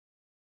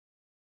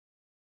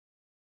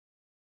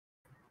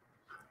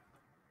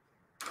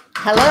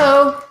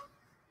Hello.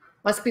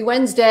 Must be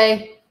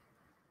Wednesday.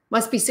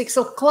 Must be 6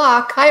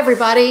 o'clock. Hi,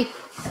 everybody.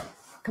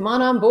 Come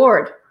on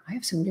board. I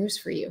have some news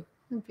for you.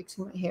 I'm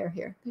fixing my hair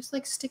here. There's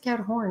like stick out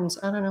horns.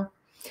 I don't know.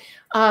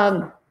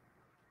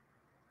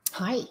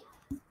 Hi.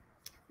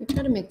 We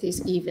try to make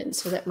these even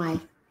so that my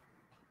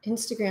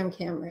Instagram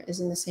camera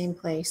is in the same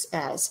place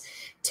as.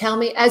 Tell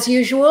me, as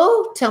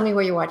usual, tell me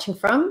where you're watching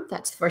from.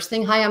 That's the first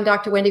thing. Hi, I'm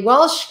Dr. Wendy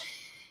Walsh.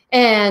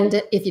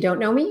 And if you don't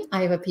know me,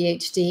 I have a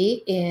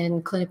PhD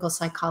in clinical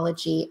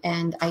psychology,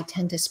 and I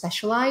tend to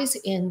specialize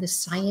in the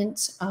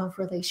science of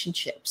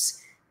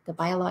relationships, the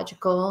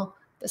biological,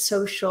 the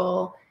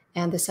social,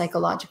 and the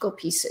psychological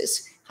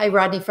pieces. Hi,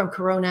 Rodney from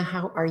Corona.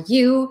 How are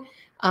you?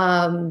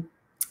 Where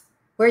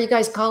are you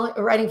guys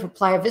writing from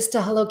Playa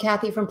Vista? Hello,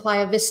 Kathy from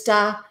Playa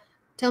Vista.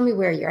 Tell me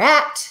where you're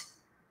at.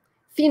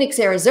 Phoenix,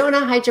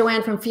 Arizona. Hi,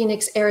 Joanne from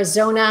Phoenix,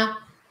 Arizona.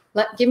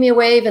 Give me a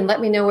wave and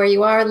let me know where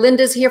you are.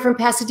 Linda's here from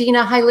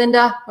Pasadena. Hi,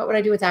 Linda. What would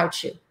I do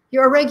without you?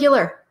 You're a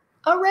regular,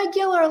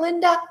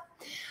 Linda.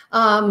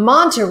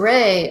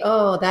 Monterey.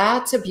 Oh,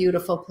 that's a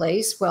beautiful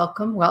place.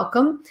 Welcome,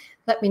 welcome.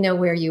 Let me know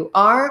where you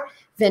are.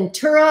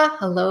 Ventura.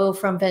 Hello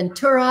from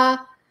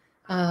Ventura.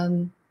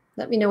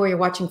 Let me know where you're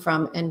watching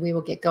from, and we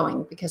will get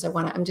going because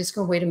I'm just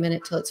going to wait a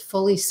minute till it's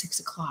fully 6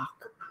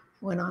 o'clock.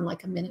 Went on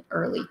like a minute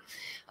early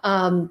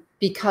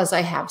because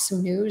I have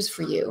some news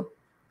for you.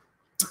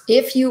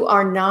 If you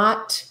are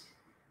not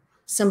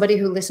somebody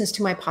who listens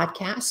to my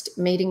podcast,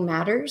 Mating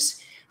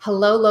Matters,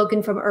 hello,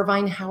 Logan from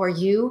Irvine, how are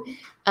you?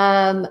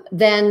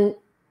 Then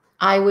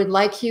I would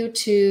like you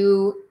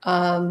to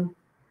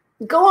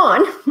go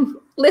on,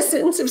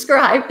 listen,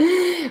 subscribe.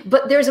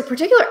 But there's a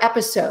particular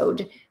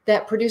episode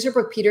that producer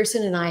Brooke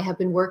Peterson and I have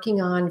been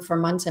working on for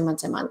months and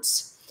months and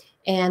months.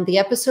 And the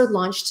episode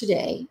launched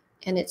today,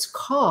 and it's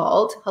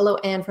called, hello,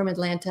 Anne from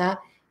Atlanta,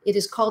 it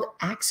is called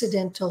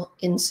Accidental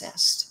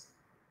Incest.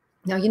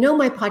 Now, you know,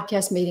 my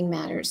podcast, Mating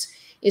Matters,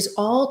 is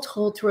all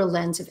told through a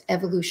lens of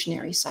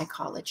evolutionary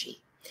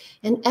psychology.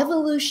 And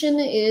evolution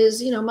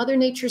is, you know, Mother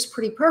Nature's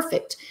pretty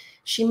perfect.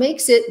 She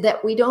makes it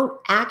that we don't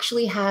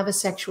actually have a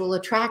sexual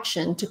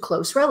attraction to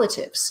close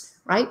relatives,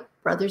 right?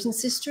 Brothers and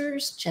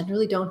sisters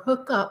generally don't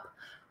hook up.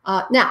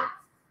 Now,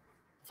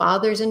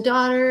 fathers and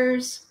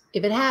daughters,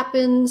 if it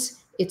happens,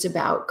 it's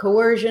about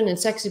coercion and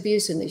sex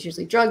abuse, and there's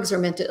usually drugs or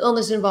mental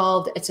illness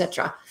involved,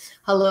 etc.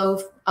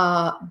 Hello,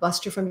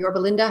 Buster from Yorba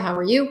Linda. How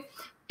are you?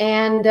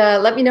 And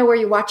let me know where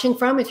you're watching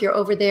from. If you're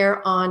over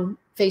there on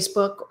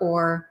Facebook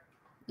or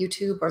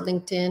YouTube or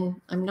LinkedIn,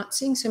 I'm not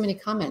seeing so many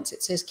comments.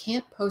 It says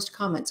can't post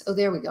comments. Oh,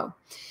 there we go.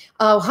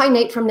 Oh, hi,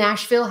 Nate from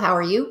Nashville. How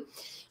are you?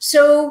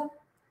 So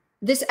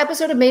this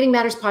episode of Mating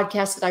Matters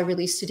podcast that I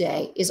released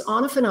today is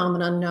on a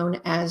phenomenon known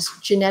as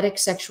genetic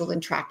sexual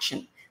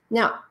attraction.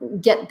 Now,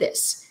 get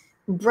this.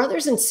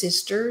 Brothers and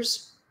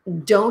sisters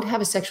don't have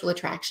a sexual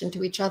attraction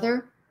to each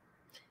other,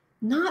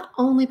 not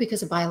only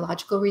because of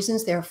biological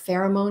reasons, their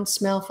pheromones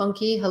smell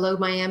funky, hello,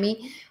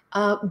 Miami,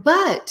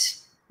 but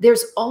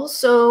there's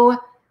also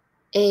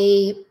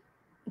a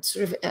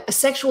sort of a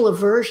sexual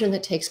aversion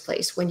that takes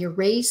place when you're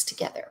raised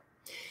together.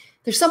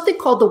 There's something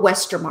called the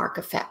Westermark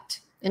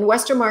effect. And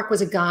Westermark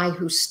was a guy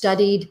who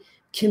studied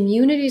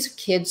communities of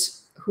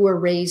kids who were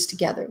raised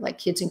together, like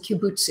kids in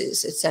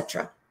kibbutzes,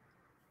 etc.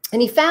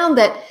 And he found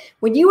that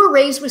when you were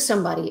raised with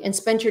somebody and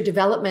spent your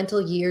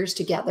developmental years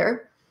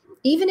together,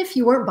 even if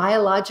you weren't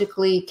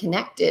biologically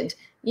connected,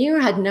 you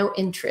had no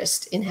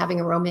interest in having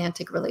a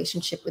romantic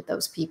relationship with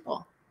those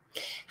people.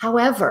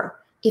 However,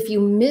 if you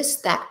miss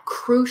that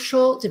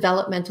crucial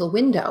developmental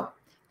window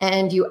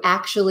and you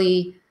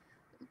actually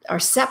are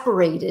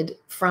separated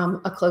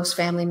from a close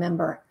family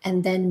member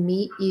and then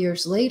meet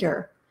years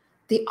later,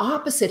 the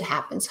opposite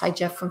happens. Hi,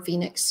 Jeff from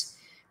Phoenix.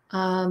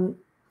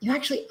 You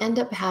actually end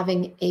up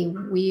having a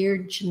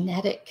weird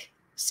genetic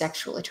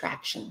sexual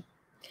attraction.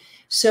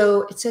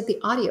 So it said the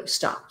audio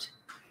stopped.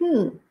 I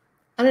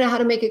don't know how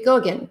to make it go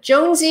again.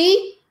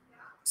 Jonesy,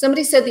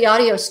 somebody said the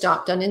audio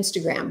stopped on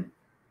Instagram.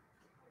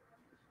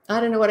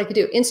 I don't know what I could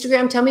do.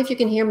 Instagram, tell me if you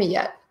can hear me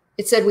yet.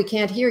 It said we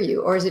can't hear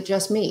you, or is it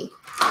just me?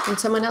 Can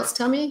someone else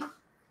tell me?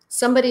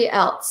 Somebody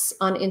else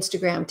on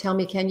Instagram, tell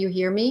me, can you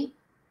hear me?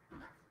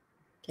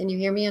 Can you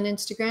hear me on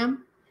Instagram?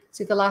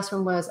 See, the last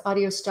one was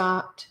audio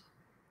stopped.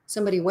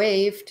 Somebody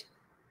waved.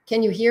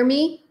 Can you hear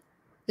me?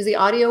 Is the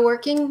audio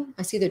working?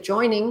 I see they're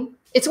joining.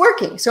 It's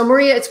working. So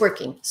Maria, it's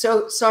working.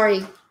 So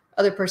sorry,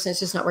 other person, it's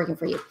just not working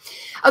for you.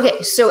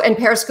 Okay, so, and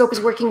Periscope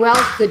is working well.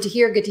 Good to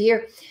hear, good to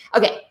hear.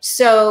 Okay,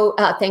 so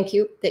thank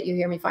you that you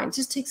hear me fine. It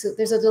just takes,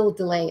 there's a little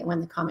delay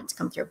when the comments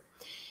come through.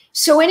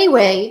 So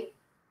anyway,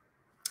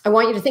 I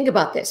want you to think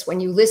about this. When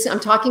you listen, I'm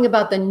talking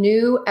about the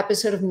new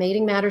episode of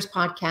Mating Matters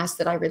podcast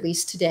that I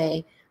released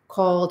today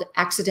called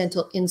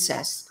Accidental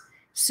Incest.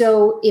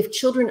 So if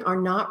children are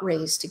not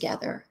raised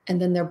together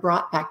and then they're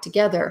brought back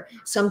together,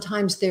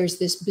 sometimes there's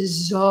this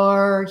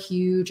bizarre,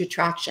 huge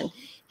attraction.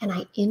 And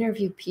I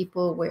interview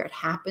people where it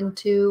happened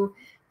to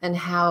and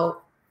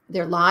how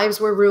their lives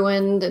were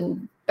ruined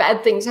and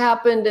bad things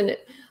happened. And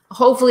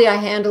hopefully I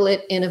handle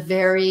it in a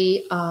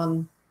very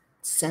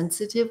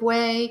sensitive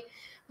way.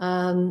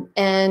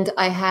 And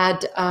I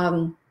had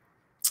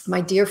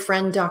my dear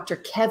friend, Dr.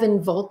 Kevin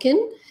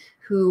Volkin,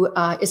 who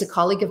is a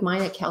colleague of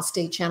mine at Cal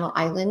State Channel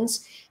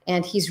Islands.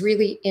 And he's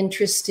really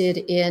interested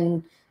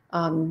in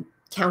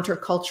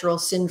countercultural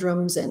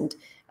syndromes and,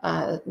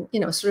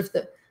 sort of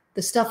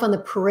the stuff on the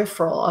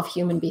peripheral of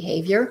human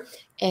behavior.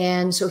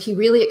 And so he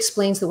really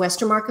explains the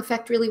Westermarck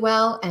effect really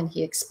well, and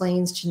he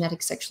explains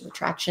genetic sexual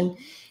attraction.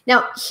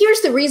 Now,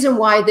 here's the reason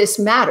why this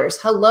matters.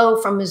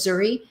 Hello from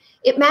Missouri.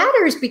 It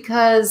matters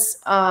because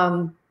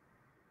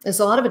there's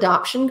a lot of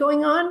adoption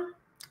going on,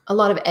 a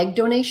lot of egg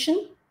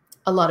donation,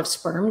 a lot of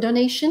sperm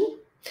donation,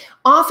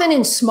 often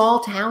in small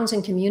towns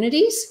and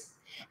communities.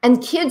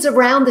 And kids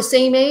around the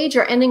same age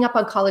are ending up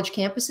on college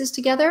campuses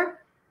together,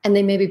 and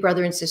they may be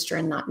brother and sister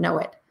and not know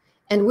it.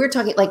 And we're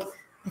talking, like,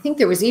 I think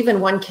there was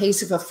even one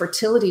case of a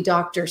fertility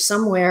doctor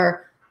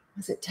somewhere,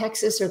 was it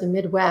Texas or the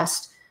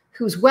Midwest,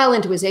 who's well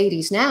into his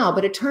 80s now,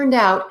 but it turned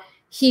out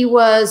he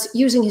was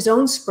using his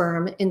own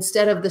sperm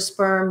instead of the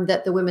sperm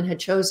that the women had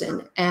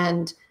chosen.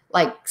 And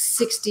like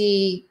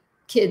 60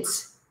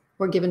 kids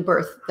were given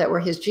birth that were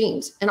his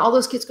genes. And all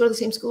those kids go to the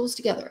same schools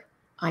together.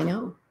 I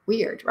know,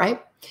 weird,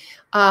 right?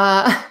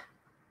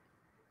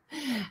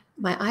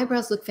 My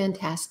eyebrows look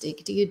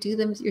fantastic. Do you do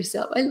them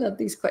yourself? I love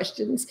these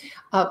questions.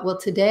 Well,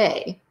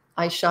 today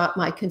I shot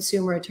my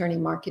consumer attorney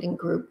marketing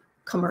group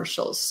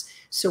commercials.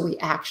 So we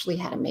actually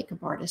had a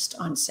makeup artist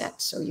on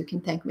set. So you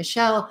can thank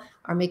Michelle,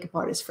 our makeup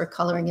artist, for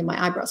coloring in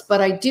my eyebrows.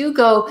 But I do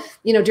go,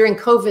 during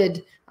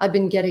COVID, I've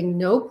been getting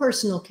no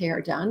personal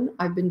care done.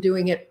 I've been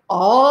doing it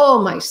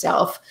all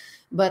myself.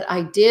 But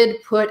I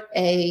did put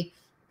a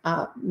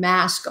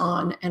mask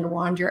on and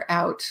wander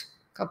out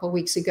a couple of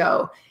weeks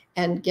ago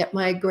and get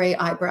my gray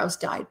eyebrows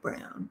dyed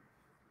brown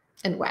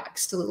and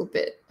waxed a little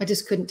bit. I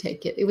just couldn't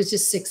take it. It was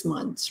just 6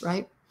 months,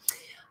 right?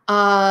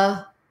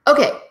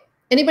 Okay.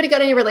 Anybody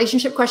got any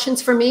relationship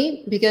questions for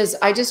me? Because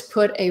I just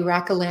put a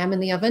rack of lamb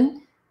in the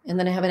oven, and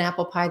then I have an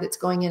apple pie that's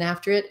going in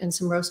after it and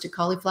some roasted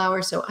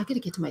cauliflower. So I got to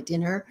get to my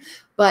dinner.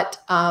 But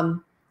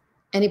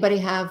anybody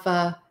have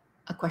a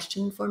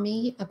question for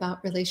me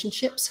about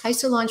relationships? Hi,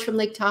 Solange from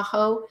Lake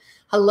Tahoe.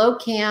 Hello,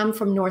 Cam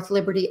from North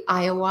Liberty,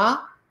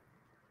 Iowa.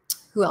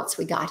 Who else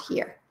we got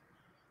here?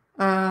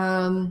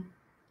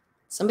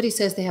 Somebody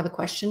says they have a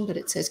question, but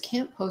it says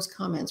can't post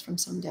comments from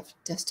some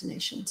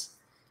destinations.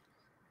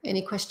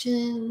 Any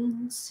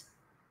questions?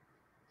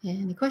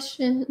 Any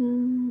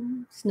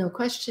questions? No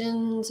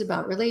questions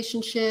about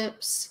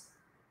relationships?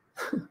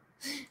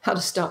 How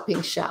to stop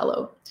being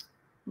shallow?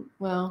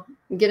 Well,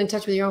 get in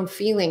touch with your own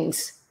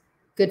feelings.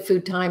 Good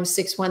Food Times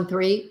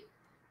 613,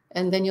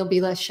 and then you'll be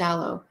less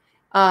shallow.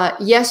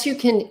 Yes, you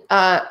can.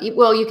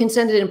 Well, you can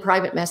send it in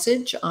private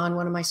message on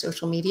one of my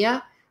social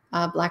media,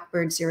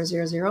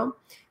 Blackbird000.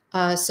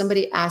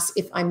 Somebody asked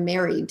if I'm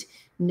married.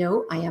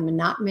 No, I am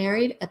not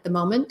married at the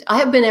moment. I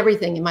have been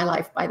everything in my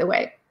life, by the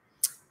way.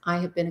 I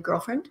have been a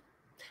girlfriend.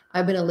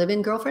 I've been a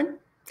live-in girlfriend.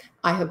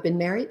 I have been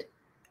married.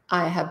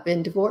 I have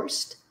been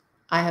divorced.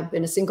 I have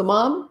been a single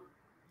mom.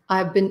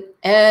 I've been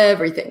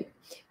everything.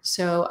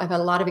 So I've had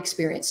a lot of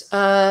experience.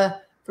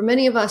 For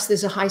many of us,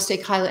 there's a high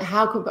stake highlight.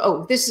 How could,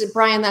 oh, this is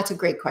Brian. That's a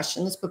great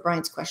question. Let's put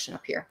Brian's question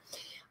up here.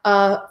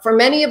 For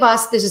many of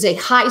us, this is a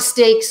high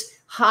stakes,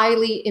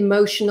 highly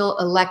emotional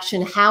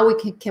election. How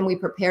can we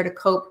prepare to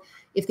cope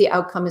if the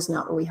outcome is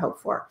not what we hope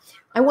for?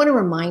 I want to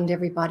remind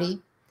everybody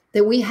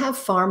that we have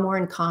far more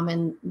in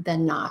common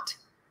than not,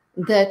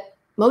 that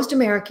most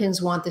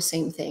Americans want the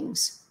same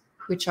things,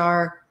 which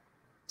are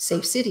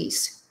safe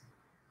cities,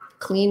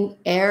 clean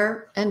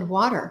air and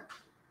water,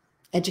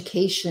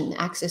 education,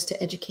 access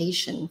to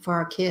education for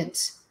our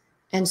kids,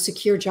 and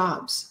secure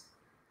jobs.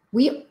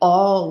 We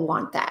all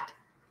want that.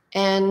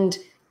 And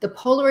the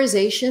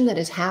polarization that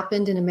has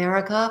happened in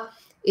America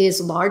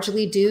is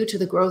largely due to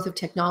the growth of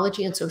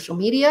technology and social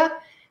media,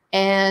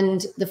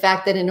 and the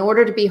fact that in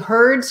order to be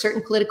heard,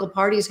 certain political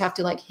parties have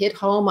to like hit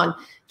home on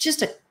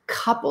just a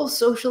couple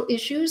social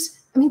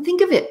issues. I mean,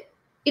 think of it.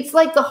 It's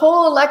like the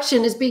whole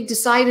election is being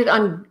decided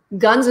on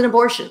guns and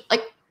abortion.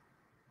 Like,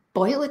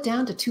 boil it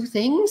down to two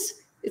things.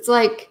 It's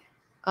like,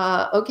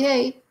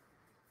 okay,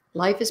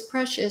 life is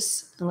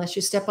precious unless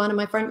you step onto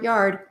my front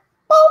yard.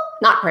 Well,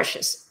 not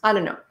precious. I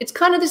don't know. It's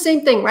kind of the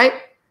same thing, right?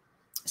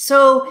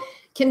 So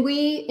can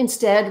we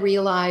instead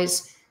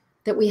realize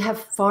that we have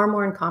far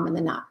more in common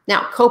than not?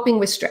 Now, coping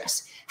with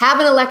stress.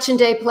 Have an election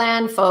day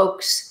plan,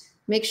 folks.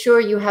 Make sure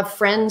you have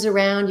friends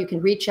around. You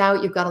can reach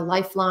out. You've got a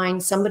lifeline,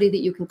 somebody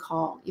that you can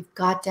call. You've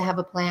got to have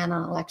a plan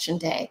on election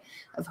day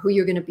of who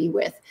you're going to be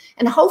with.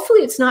 And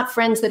hopefully it's not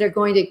friends that are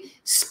going to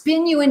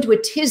spin you into a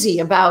tizzy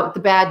about the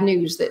bad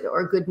news that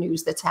or good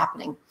news that's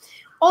happening.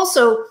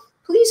 Also,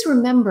 please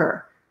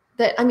remember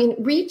that, I mean,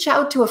 reach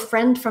out to a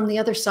friend from the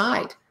other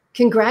side.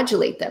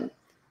 Congratulate them.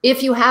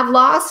 If you have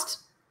lost,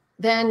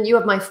 then you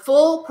have my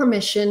full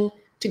permission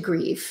to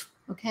grieve,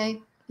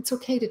 okay? It's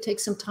okay to take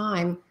some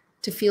time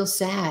to feel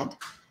sad.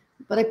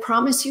 But I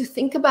promise you,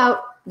 think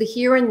about the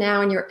here and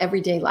now in your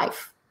everyday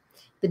life.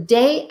 The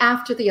day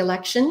after the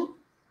election,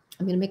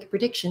 I'm going to make a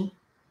prediction.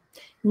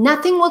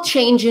 Nothing will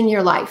change in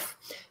your life.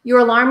 Your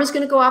alarm is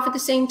going to go off at the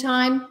same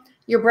time.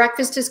 Your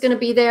breakfast is going to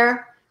be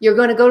there. You're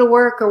going to go to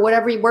work or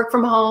whatever, you work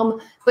from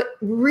home. But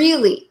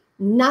really,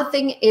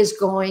 nothing is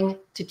going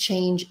to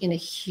change in a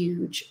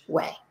huge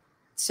way.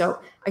 So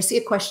I see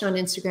a question on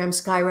Instagram,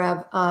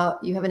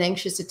 Skyrev, you have an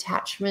anxious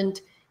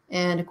attachment,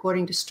 and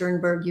according to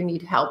Sternberg, you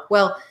need help.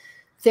 Well,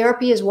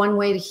 therapy is one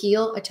way to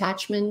heal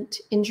attachment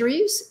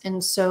injuries.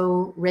 And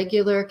so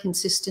regular,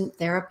 consistent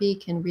therapy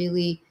can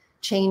really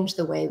change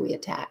the way we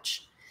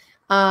attach.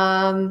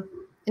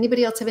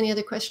 Anybody else have any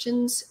other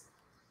questions?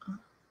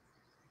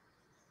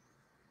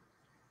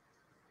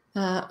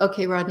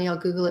 Okay, Rodney, I'll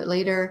Google it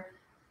later.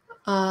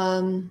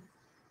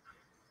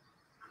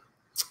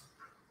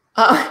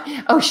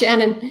 Oh,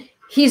 Shannon,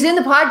 he's in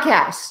the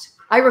podcast.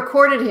 I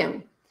recorded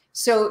him.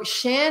 So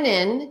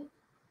Shannon,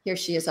 here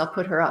she is. I'll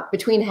put her up.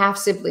 Between half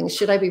siblings,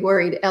 should I be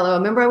worried? LO.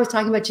 Remember I was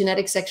talking about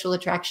genetic sexual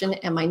attraction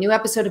and my new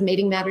episode of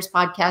Mating Matters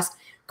podcast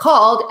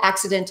called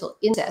Accidental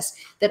Incest,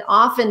 that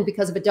often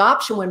because of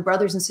adoption, when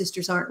brothers and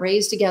sisters aren't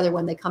raised together,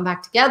 when they come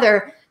back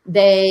together,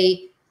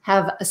 they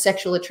have a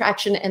sexual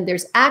attraction. And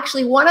there's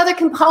actually one other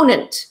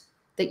component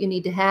that you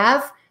need to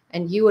have,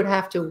 and you would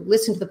have to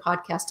listen to the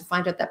podcast to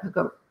find out that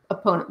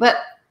opponent. But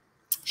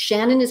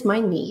Shannon is my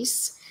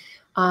niece,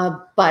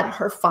 but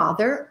her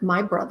father,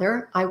 my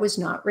brother, I was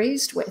not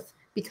raised with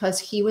because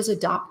he was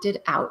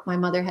adopted out. My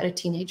mother had a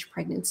teenage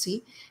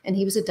pregnancy and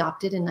he was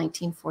adopted in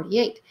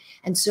 1948.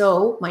 And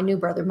so my new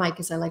brother, Mike,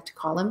 as I like to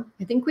call him,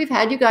 I think we've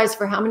had you guys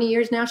for how many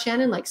years now,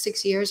 Shannon? Like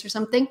 6 years or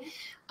something.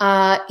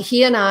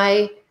 He and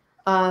I,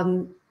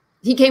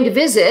 he came to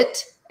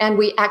visit and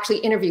we actually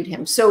interviewed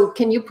him. So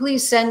can you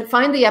please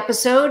find the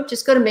episode,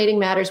 just go to Mating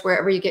Matters,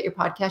 wherever you get your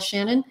podcast,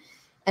 Shannon,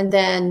 and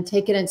then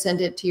take it and send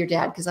it to your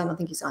dad, because I don't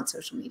think he's on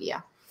social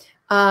media.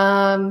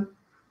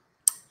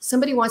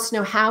 Somebody wants to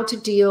know how to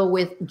deal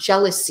with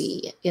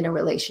jealousy in a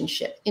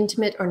relationship,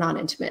 intimate or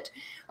non-intimate.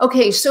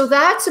 Okay, so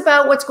that's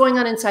about what's going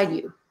on inside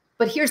you.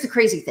 But here's the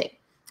crazy thing.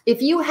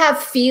 If you have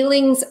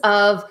feelings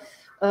of,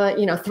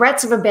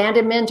 threats of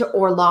abandonment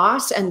or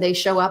loss, and they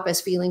show up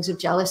as feelings of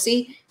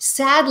jealousy,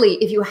 sadly,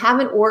 if you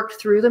haven't worked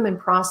through them and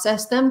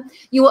processed them,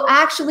 you will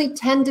actually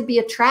tend to be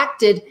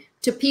attracted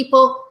to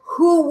people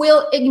who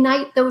will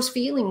ignite those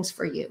feelings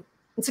for you.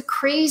 It's a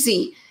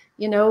crazy,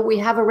 we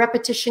have a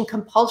repetition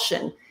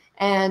compulsion,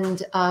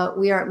 and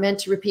we aren't meant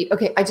to repeat.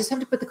 Okay, I just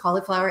have to put the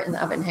cauliflower in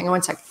the oven. Hang on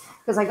one second,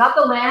 because I got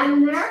the lamb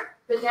in there,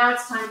 but now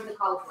it's time for the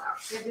cauliflower.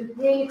 So I've been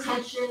paying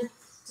attention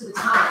to the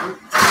time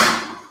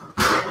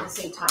at the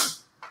same time.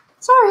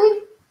 Sorry,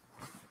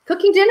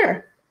 cooking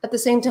dinner at the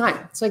same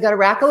time. So I got a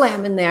rack of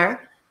lamb in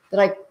there that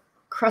I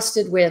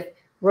crusted with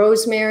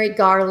rosemary,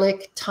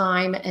 garlic,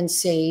 thyme, and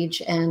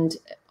sage, and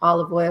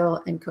olive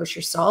oil and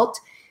kosher salt.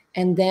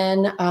 And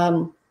then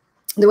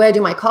the way I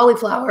do my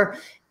cauliflower,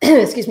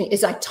 excuse me,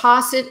 is I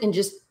toss it in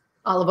just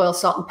olive oil,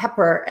 salt, and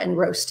pepper and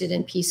roast it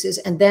in pieces.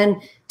 And then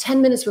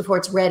 10 minutes before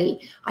it's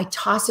ready, I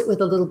toss it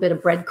with a little bit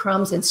of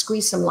breadcrumbs and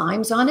squeeze some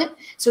limes on it.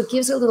 So it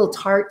gives a little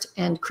tart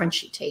and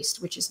crunchy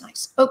taste, which is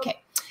nice.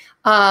 Okay.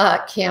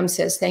 Cam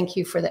says, thank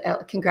you for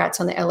the, congrats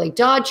on the LA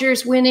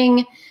Dodgers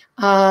winning.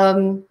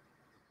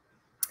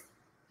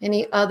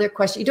 Any other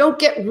question? You don't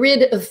get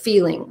rid of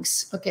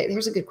feelings. Okay,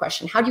 here's a good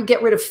question. How do you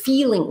get rid of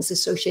feelings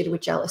associated with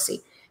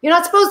jealousy? You're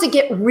not supposed to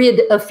get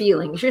rid of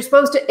feelings. You're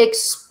supposed to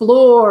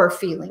explore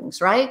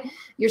feelings, right?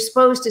 You're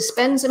supposed to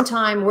spend some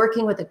time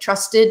working with a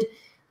trusted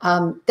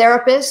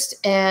therapist,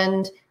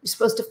 and you're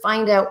supposed to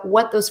find out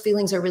what those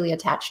feelings are really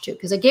attached to.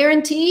 Because I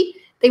guarantee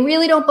they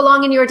really don't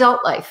belong in your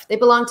adult life. They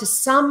belong to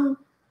some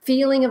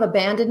feeling of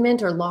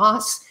abandonment or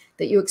loss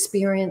that you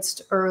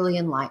experienced early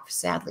in life,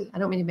 sadly. I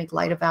don't mean to make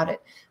light about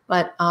it,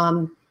 but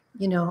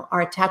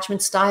our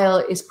attachment style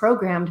is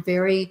programmed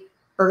very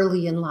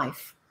early in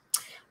life.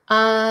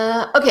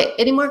 Okay,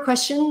 any more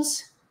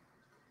questions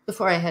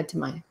before I head to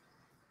my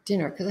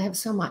dinner? Because I have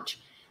so much.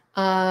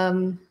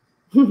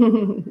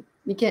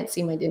 You can't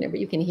see my dinner, but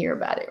you can hear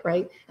about it,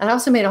 right? And I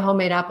also made a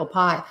homemade apple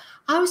pie.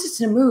 I was just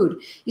in a mood.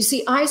 You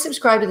see, I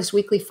subscribe to this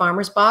weekly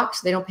Farmer's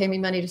Box. They don't pay me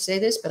money to say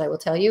this, but I will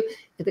tell you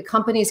that the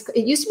company's,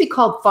 it used to be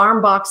called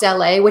Farm Box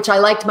LA, which I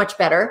liked much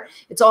better.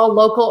 It's all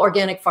local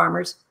organic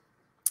farmers.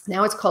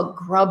 Now it's called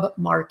Grub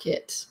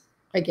Market.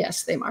 I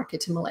guess they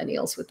market to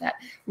millennials with that,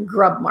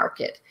 Grub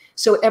Market.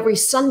 So every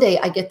Sunday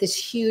I get this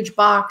huge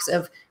box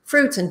of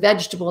fruits and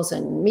vegetables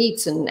and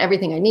meats and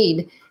everything I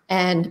need.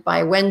 And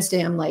by Wednesday,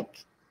 I'm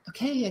like,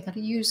 okay, I got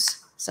to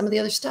use some of the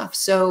other stuff.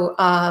 So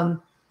I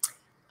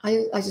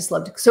just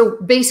loved it.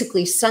 So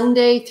basically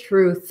Sunday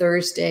through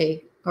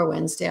Thursday or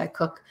Wednesday, I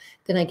cook.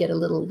 Then I get a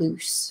little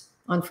loose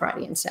on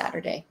Friday and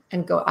Saturday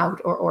and go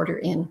out or order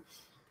in.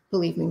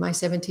 Believe me, my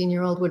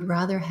 17-year-old would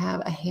rather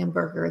have a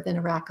hamburger than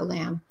a rack of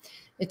lamb.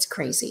 It's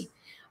crazy.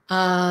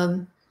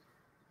 How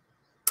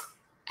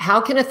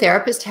can a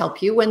therapist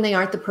help you when they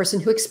aren't the person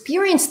who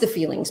experienced the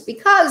feelings?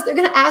 Because they're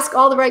going to ask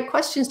all the right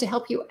questions to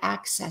help you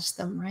access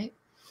them, right?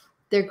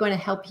 They're going to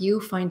help you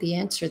find the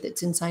answer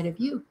that's inside of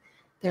you.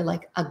 They're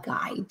like a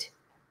guide,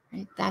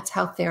 right? That's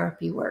how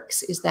therapy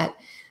works, is that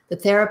the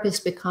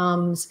therapist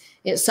becomes,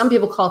 some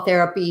people call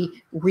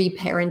therapy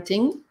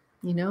reparenting.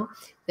 You know,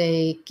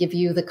 they give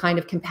you the kind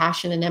of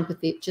compassion and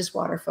empathy. Just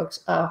water, folks.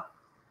 Did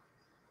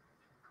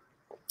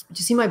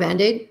you see my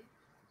Band-Aid?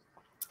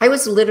 I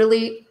was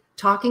literally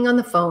talking on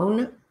the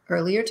phone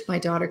earlier to my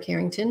daughter,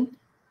 Carrington,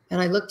 and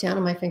I looked down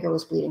and my finger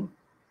was bleeding.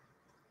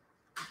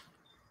 I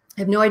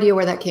have no idea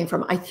where that came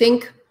from. I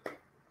think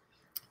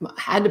it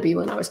had to be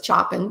when I was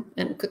chopping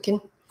and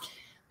cooking.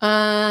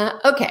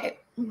 Okay.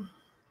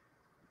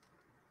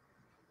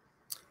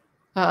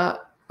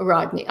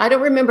 Rodney, I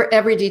don't remember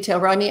every detail.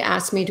 Rodney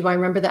asked me, do I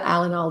remember the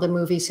Alan Alda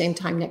movie, same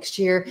time next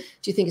year?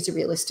 Do you think it's a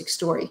realistic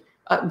story?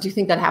 Do you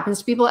think that happens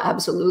to people?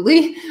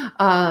 Absolutely.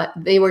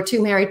 They were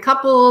two married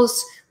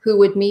couples who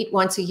would meet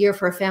once a year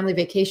for a family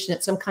vacation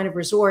at some kind of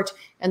resort,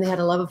 and they had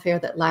a love affair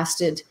that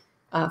lasted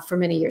for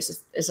many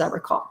years, as I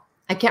recall.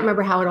 I can't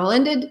remember how it all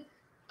ended.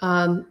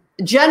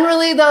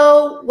 Generally,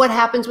 though, what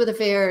happens with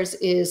affairs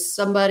is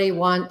somebody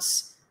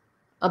wants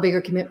a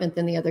bigger commitment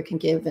than the other can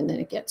give, and then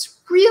it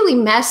gets really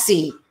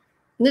messy.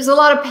 And there's a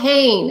lot of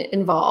pain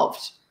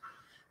involved.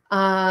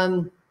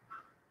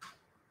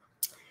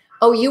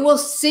 Oh, you will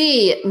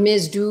see,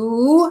 Ms.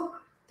 Du,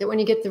 that when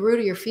you get the root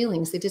of your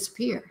feelings, they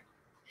disappear.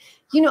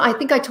 You know, I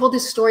think I told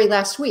this story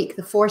last week,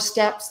 the 4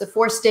 steps, the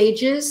 4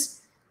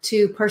 stages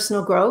to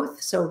personal growth.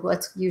 So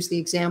let's use the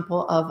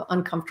example of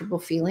uncomfortable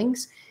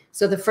feelings.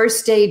 So the first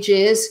stage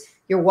is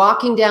you're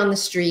walking down the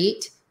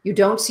street, you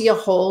don't see a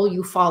hole,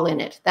 you fall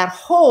in it. That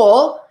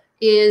hole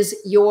is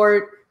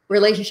your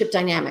relationship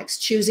dynamics,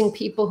 choosing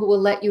people who will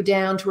let you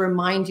down to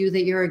remind you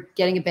that you're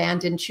getting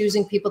abandoned,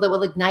 choosing people that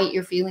will ignite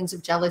your feelings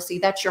of jealousy.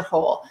 That's your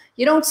hole.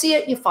 You don't see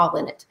it, you fall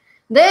in it.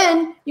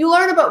 Then you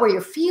learn about where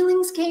your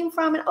feelings came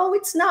from, and oh,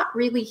 it's not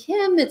really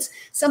him. It's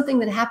something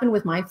that happened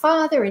with my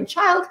father in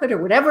childhood or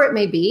whatever it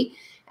may be.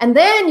 And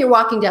then you're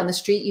walking down the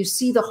street, you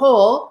see the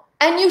hole,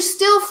 and you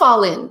still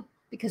fall in,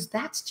 because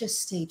that's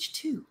just stage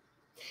 2.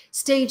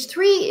 Stage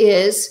 3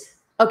 is,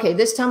 okay,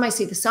 this time I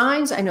see the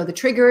signs, I know the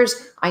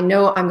triggers, I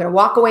know I'm going to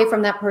walk away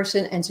from that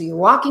person. And so you're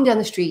walking down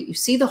the street, you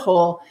see the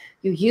hole,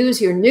 you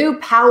use your new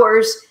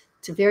powers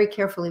to very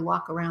carefully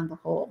walk around the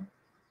hole.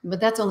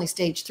 But that's only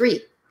stage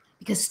 3,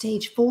 because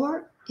stage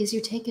 4 is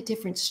you take a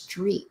different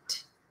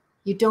street.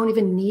 You don't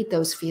even need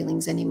those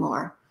feelings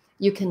anymore.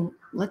 You can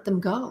let them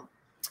go.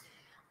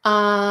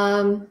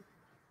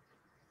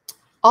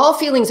 All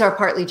feelings are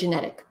partly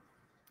genetic.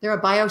 They're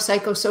a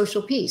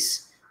biopsychosocial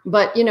piece.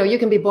 But, you know, you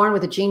can be born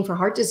with a gene for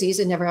heart disease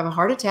and never have a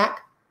heart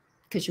attack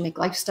because you make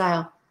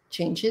lifestyle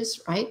changes,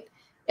 right?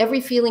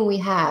 Every feeling we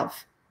have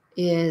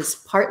is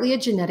partly a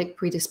genetic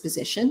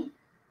predisposition,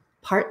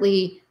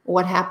 partly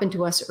what happened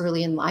to us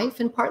early in life,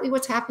 and partly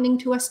what's happening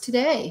to us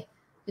today.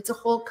 It's a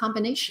whole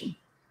combination.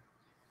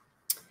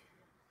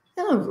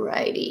 All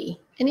righty.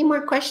 Any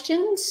more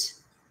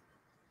questions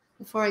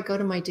before I go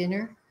to my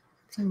dinner?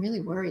 Because I'm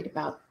really worried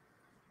about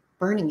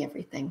burning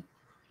everything.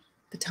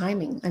 The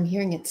timing, I'm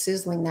hearing it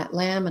sizzling, that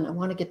lamb, and I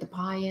want to get the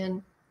pie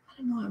in. I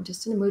don't know, I'm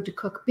just in the mood to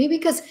cook. Maybe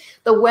because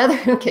the weather,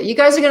 okay, you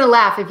guys are going to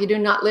laugh if you do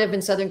not live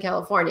in Southern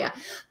California.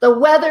 The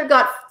weather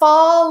got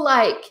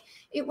fall-like.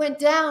 It went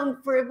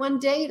down for one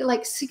day to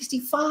like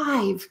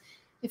 65.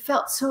 It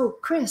felt so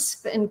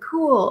crisp and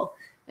cool.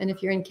 And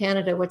if you're in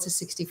Canada, what's a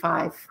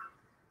 65?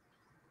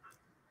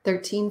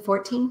 13,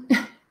 14,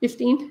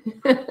 15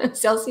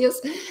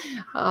 Celsius.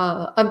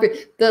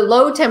 The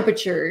low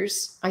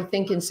temperatures, I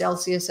think, in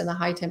Celsius, and the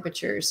high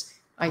temperatures,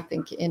 I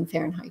think, in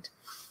Fahrenheit.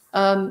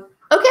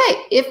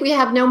 Okay, if we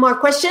have no more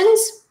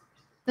questions,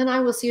 then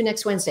I will see you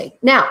next Wednesday.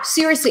 Now,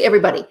 seriously,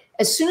 everybody,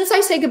 as soon as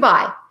I say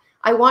goodbye,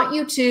 I want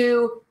you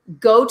to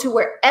go to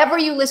wherever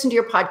you listen to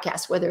your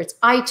podcast, whether it's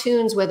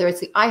iTunes, whether it's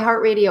the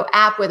iHeartRadio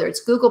app, whether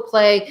it's Google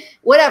Play,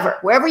 whatever,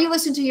 wherever you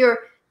listen to your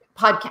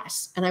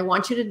podcasts. And I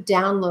want you to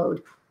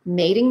download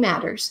Mating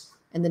Matters.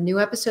 And the new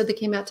episode that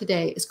came out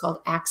today is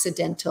called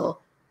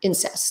Accidental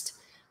Incest.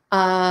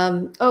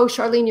 Oh,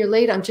 Charlene, you're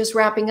late. I'm just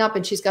wrapping up.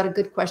 And she's got a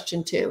good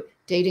question too.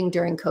 Dating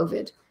during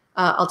COVID.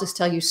 I'll just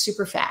tell you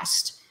super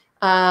fast.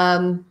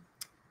 I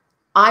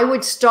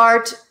would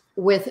start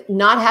with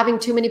not having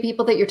too many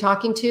people that you're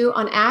talking to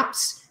on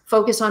apps.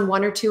 Focus on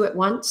 1 or 2 at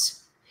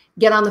once.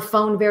 Get on the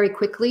phone very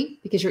quickly,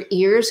 because your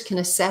ears can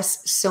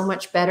assess so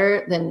much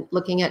better than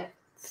looking at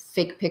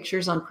fake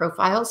pictures on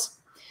profiles.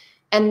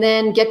 And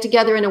then get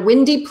together in a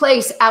windy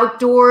place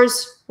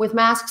outdoors with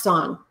masks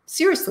on.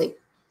 Seriously,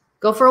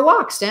 go for a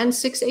walk, stand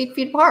 6 to 8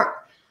 feet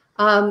apart.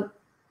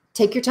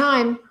 Take your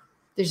time.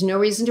 There's no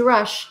reason to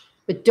rush,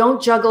 but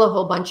don't juggle a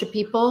whole bunch of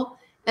people.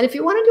 And if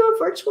you want to do a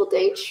virtual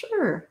date,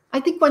 sure. I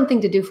think one thing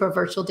to do for a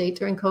virtual date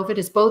during COVID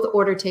is both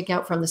order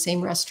takeout from the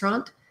same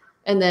restaurant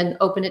and then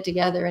open it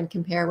together and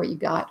compare what you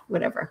got,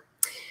 whatever.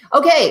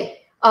 Okay.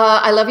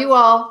 I love you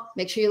all.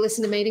 Make sure you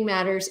listen to Mating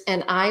Matters,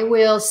 and I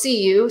will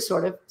see you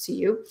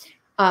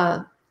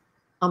on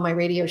my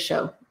radio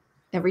show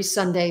every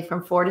Sunday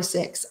from 4 to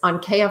 6 on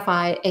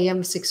KFI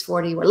AM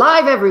 640. We're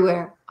live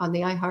everywhere on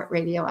the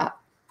iHeartRadio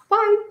app.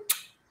 Bye.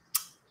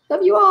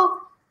 Love you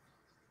all.